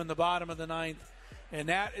rescued them in the bottom of the 9th, and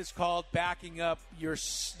that is called backing up your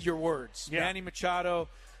words. Yeah. Manny Machado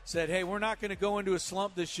said, hey, we're not going to go into a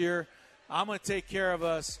slump this year. I'm going to take care of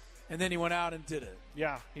us, and then he went out and did it.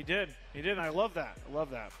 Yeah, he did. He did, and I love that.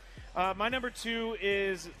 My number 2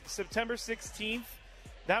 is September 16th.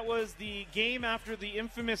 That was the game after the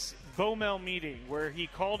infamous Baumel meeting where he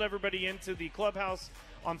called everybody into the clubhouse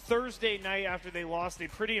on Thursday night after they lost a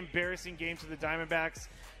pretty embarrassing game to the Diamondbacks.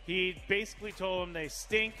 He basically told them they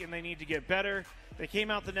stink and they need to get better. They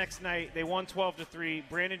came out the next night. They won 12-3.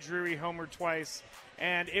 Brandon Drury homered twice.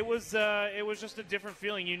 And it was just a different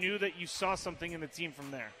feeling. You knew that you saw something in the team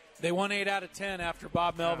from there. They won 8 out of 10 after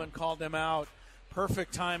Bob Melvin called them out.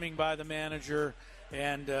 Perfect timing by the manager.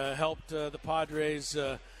 And helped the Padres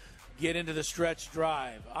get into the stretch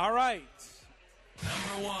drive. All right.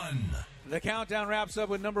 Number 1. The countdown wraps up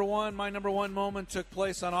with number 1. My number 1 moment took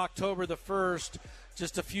place on October the 1st,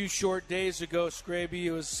 just a few short days ago, Scraby.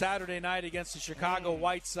 It was Saturday night against the Chicago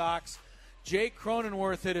White Sox. Jake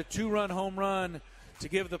Cronenworth hit a 2-run home run to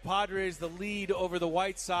give the Padres the lead over the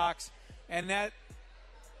White Sox. And that,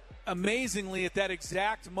 amazingly, at that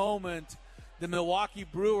exact moment, the Milwaukee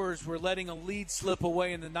Brewers were letting a lead slip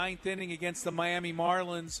away in the 9th inning against the Miami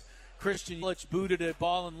Marlins. Christian Yelich booted a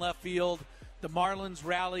ball in left field. The Marlins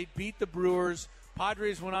rallied, beat the Brewers.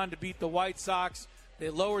 Padres went on to beat the White Sox.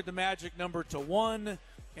 They lowered the magic number to 1.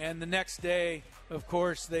 And the next day, of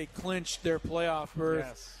course, they clinched their playoff berth.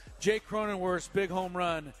 Yes. Jake Cronenworth's big home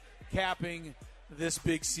run capping this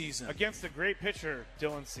big season. Against a great pitcher,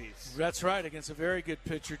 Dylan Cease. That's right, against a very good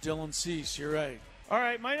pitcher, Dylan Cease. You're right. All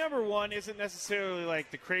right, my number 1 isn't necessarily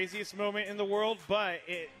like the craziest moment in the world, but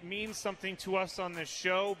it means something to us on this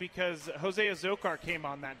show because Jose Azocar came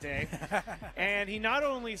on that day, and he not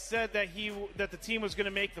only said that the team was going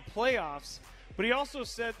to make the playoffs, but he also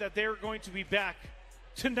said that they were going to be back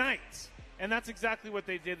tonight, and that's exactly what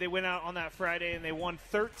they did. They went out on that Friday and they won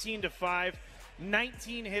 13-5,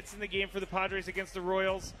 19 hits in the game for the Padres against the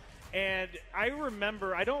Royals. And I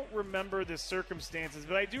don't remember the circumstances,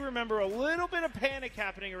 but I do remember a little bit of panic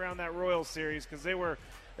happening around that Royals series because they were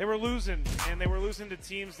losing, and they were losing to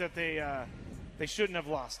teams that they shouldn't have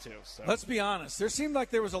lost to. So. Let's be honest. There seemed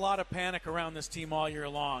like there was a lot of panic around this team all year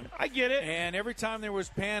long. I get it. And every time there was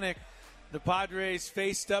panic, the Padres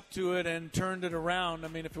faced up to it and turned it around. I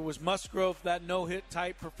mean, if it was Musgrove, that no-hit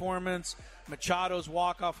type performance, Machado's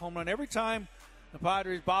walk-off home run, every time the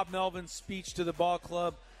Padres, Bob Melvin's speech to the ball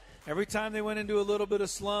club, every time they went into a little bit of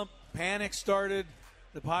slump, panic started,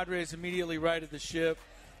 the Padres immediately righted the ship,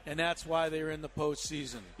 and that's why they were in the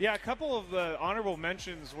postseason. Yeah, a couple of the honorable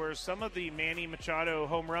mentions were some of the Manny Machado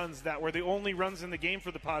home runs that were the only runs in the game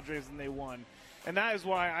for the Padres, and they won. And that is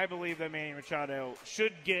why I believe that Manny Machado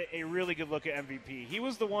should get a really good look at MVP. He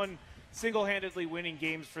was the one single-handedly winning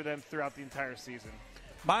games for them throughout the entire season.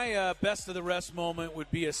 My best of the rest moment would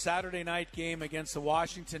be a Saturday night game against the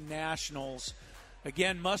Washington Nationals.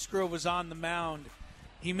 Again, Musgrove was on the mound.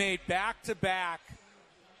 He made back-to-back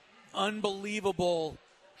unbelievable.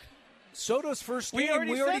 Soto's first game,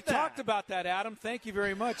 we already talked about that, Adam. Thank you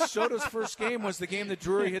very much. Soto's first game was the game that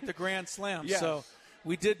Drury hit the grand slam. Yes. So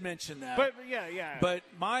we did mention that. But yeah. But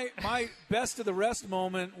my best of the rest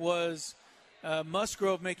moment was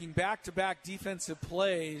Musgrove making back-to-back defensive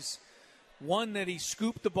plays. One that he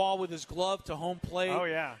scooped the ball with his glove to home plate. Oh,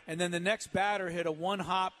 yeah. And then the next batter hit a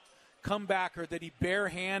one-hop comebacker that he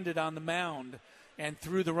barehanded on the mound and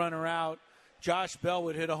threw the runner out. Josh Bell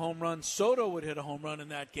would hit a home run. Soto would hit a home run in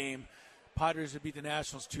that game. Padres would beat the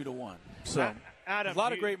Nationals 2-1. So, Adam, a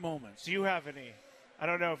lot of great moments. Do you have any? I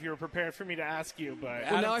don't know if you were prepared for me to ask you, but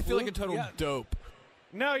well, now I feel like a total dope.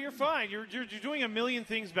 No, you're fine. You're doing a million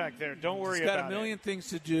things back there. Don't worry about it. He's got a million things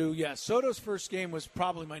to do. Yeah, Soto's first game was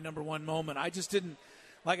probably my number one moment. I just didn't,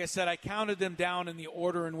 like I said, I counted them down in the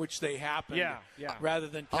order in which they happened. Yeah. Rather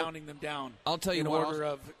than counting them down. I'll tell you in what, order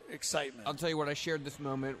of excitement. I'll tell you what. I shared this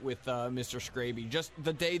moment with Mr. Scraby just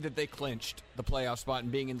the day that they clinched the playoff spot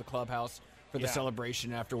and being in the clubhouse for the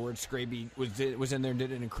celebration afterwards. Scraby was in there and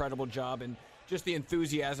did an incredible job, and just the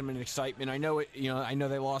enthusiasm and excitement. I know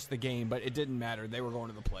they lost the game, but it didn't matter. They were going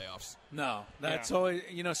to the playoffs. No, that's always,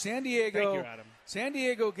 San Diego. Thank you, Adam. San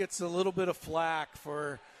Diego gets a little bit of flack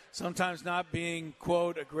for sometimes not being,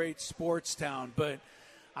 quote, a great sports town. But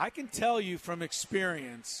I can tell you from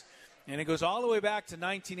experience, and it goes all the way back to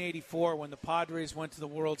 1984 when the Padres went to the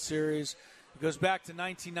World Series. It goes back to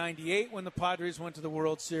 1998 when the Padres went to the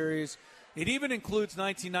World Series. It even includes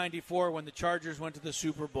 1994 when the Chargers went to the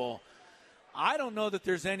Super Bowl. I don't know that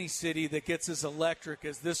there's any city that gets as electric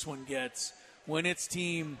as this one gets when its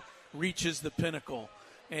team reaches the pinnacle.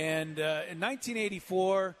 And in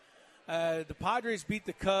 1984, the Padres beat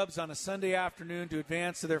the Cubs on a Sunday afternoon to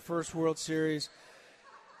advance to their first World Series.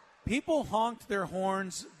 People honked their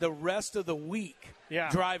horns the rest of the week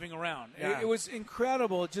driving around. Yeah. It was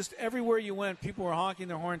incredible. Just everywhere you went, people were honking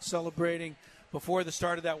their horns, celebrating before the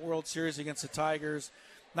start of that World Series against the Tigers.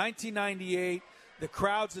 1998, the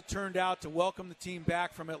crowds that turned out to welcome the team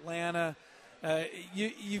back from Atlanta.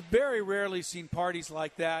 You've very rarely seen parties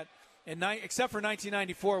like that, except for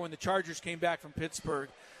 1994 when the Chargers came back from Pittsburgh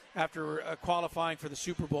after qualifying for the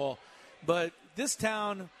Super Bowl. But this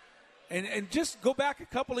town, and just go back a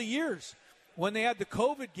couple of years when they had the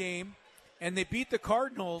COVID game and they beat the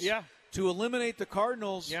Cardinals to eliminate the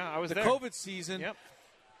Cardinals the there. COVID season. Yep.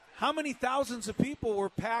 How many thousands of people were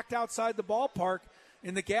packed outside the ballpark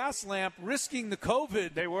in the gas lamp risking the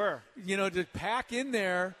COVID? They were. To pack in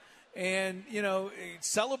there and,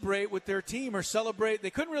 celebrate with their team or celebrate.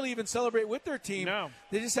 They couldn't really even celebrate with their team. No.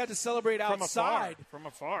 They just had to celebrate outside. From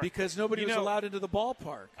afar. Because nobody was allowed into the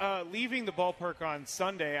ballpark. Leaving the ballpark on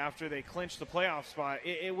Sunday after they clinched the playoff spot,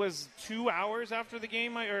 it was 2 hours after the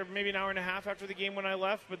game, or maybe an hour and a half after the game when I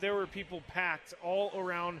left, but there were people packed all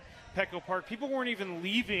around Petco Park. People weren't even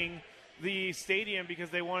leaving the stadium because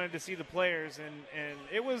they wanted to see the players, and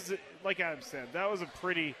it was, like Adam said, that was a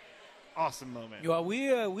pretty awesome moment. Well,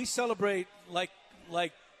 we celebrate like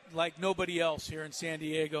nobody else here in San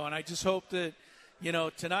Diego, and I just hope that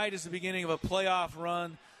tonight is the beginning of a playoff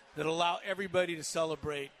run that allow everybody to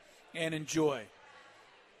celebrate and enjoy.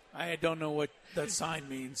 I don't know what that sign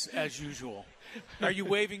means, as usual. Are you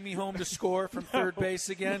waving me home to score from third base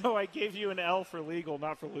again? No, I gave you an L for legal,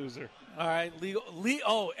 not for loser. All right,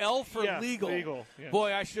 legal. L for legal. Legal. Yeah.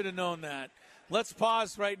 Boy, I should have known that. Let's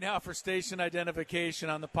pause right now for station identification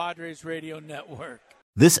on the Padres Radio Network.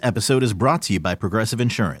 This episode is brought to you by Progressive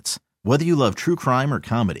Insurance. Whether you love true crime or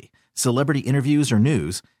comedy, celebrity interviews or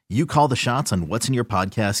news, you call the shots on what's in your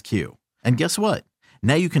podcast queue. And guess what?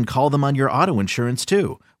 Now you can call them on your auto insurance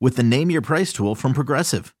too with the Name Your Price tool from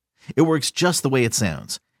Progressive. It works just the way it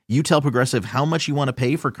sounds. You tell Progressive how much you want to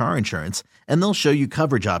pay for car insurance, and they'll show you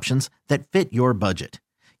coverage options that fit your budget.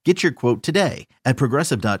 Get your quote today at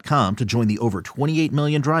Progressive.com to join the over 28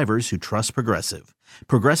 million drivers who trust Progressive.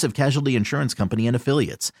 Progressive Casualty Insurance Company and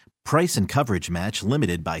Affiliates. Price and coverage match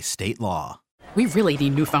limited by state law. We really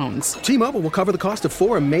need new phones. T-Mobile will cover the cost of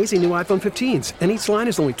 4 amazing new iPhone 15s, and each line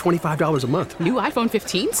is only $25 a month. New iPhone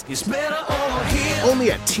 15s? It's better over here.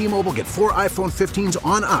 Only at T-Mobile, get 4 iPhone 15s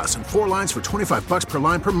on us and 4 lines for $25 per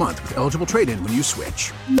line per month with eligible trade-in when you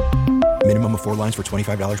switch. Minimum of 4 lines for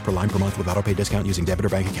 $25 per line per month with autopay discount using debit or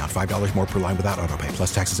bank account. $5 more per line without autopay,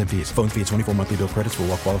 plus taxes and fees. Phone fee at 24 monthly bill credits for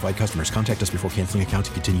well-qualified customers. Contact us before canceling account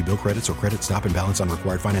to continue bill credits or credit stop and balance on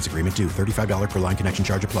required finance agreement due. $35 per line connection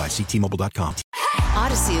charge applies. See T-Mobile.com.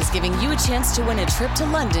 Odyssey is giving you a chance to win a trip to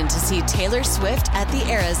London to see Taylor Swift at the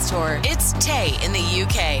Eras Tour. It's Tay in the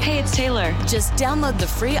UK. Hey, it's Taylor. Just download the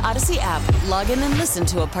free Odyssey app, log in and listen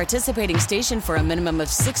to a participating station for a minimum of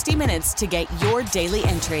 60 minutes to get your daily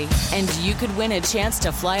entry. And you could win a chance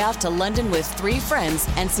to fly off to London with 3 friends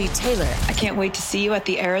and see Taylor. I can't wait to see you at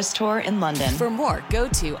the Eras Tour in London. For more, go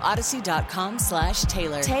to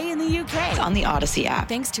odyssey.com/Taylor. Tay in the UK. It's on the Odyssey app.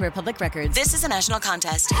 Thanks to Republic Records. This is a national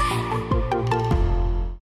contest.